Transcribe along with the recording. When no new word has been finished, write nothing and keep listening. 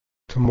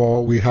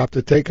Tomorrow we have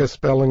to take a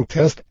spelling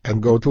test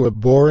and go to a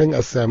boring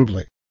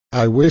assembly.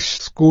 I wish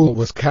school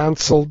was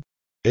cancelled.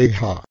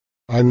 Ha!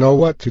 I know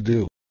what to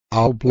do.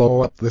 I'll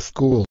blow up the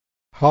school.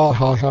 Ha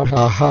ha ha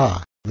ha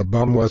ha. The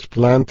bomb was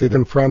planted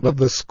in front of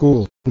the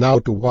school, now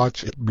to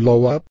watch it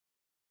blow up.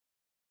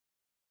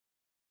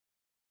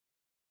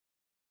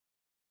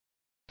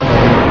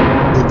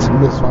 It's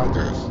Miss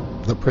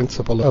Rogers, the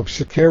principal of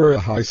Shakira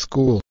High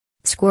School.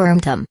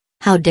 Squirmtum,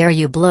 how dare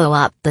you blow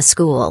up the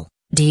school?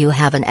 Do you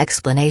have an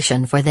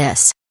explanation for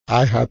this?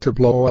 I had to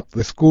blow up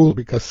the school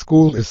because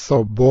school is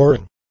so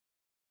boring.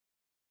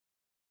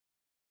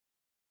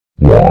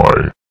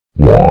 Why?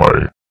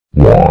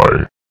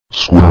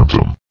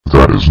 Squirmtum,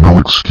 that is no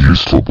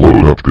excuse to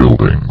blow up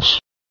buildings.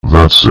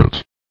 That's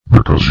it.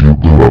 Because you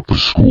blew up the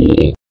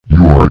school,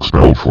 you are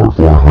expelled for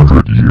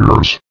 400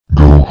 years.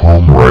 Go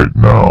home right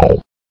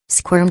now.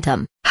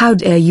 Squirmtum, how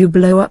dare you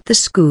blow up the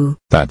school?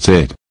 That's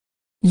it.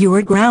 You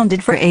are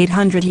grounded for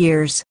 800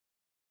 years.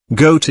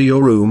 Go to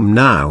your room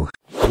now.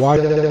 Why?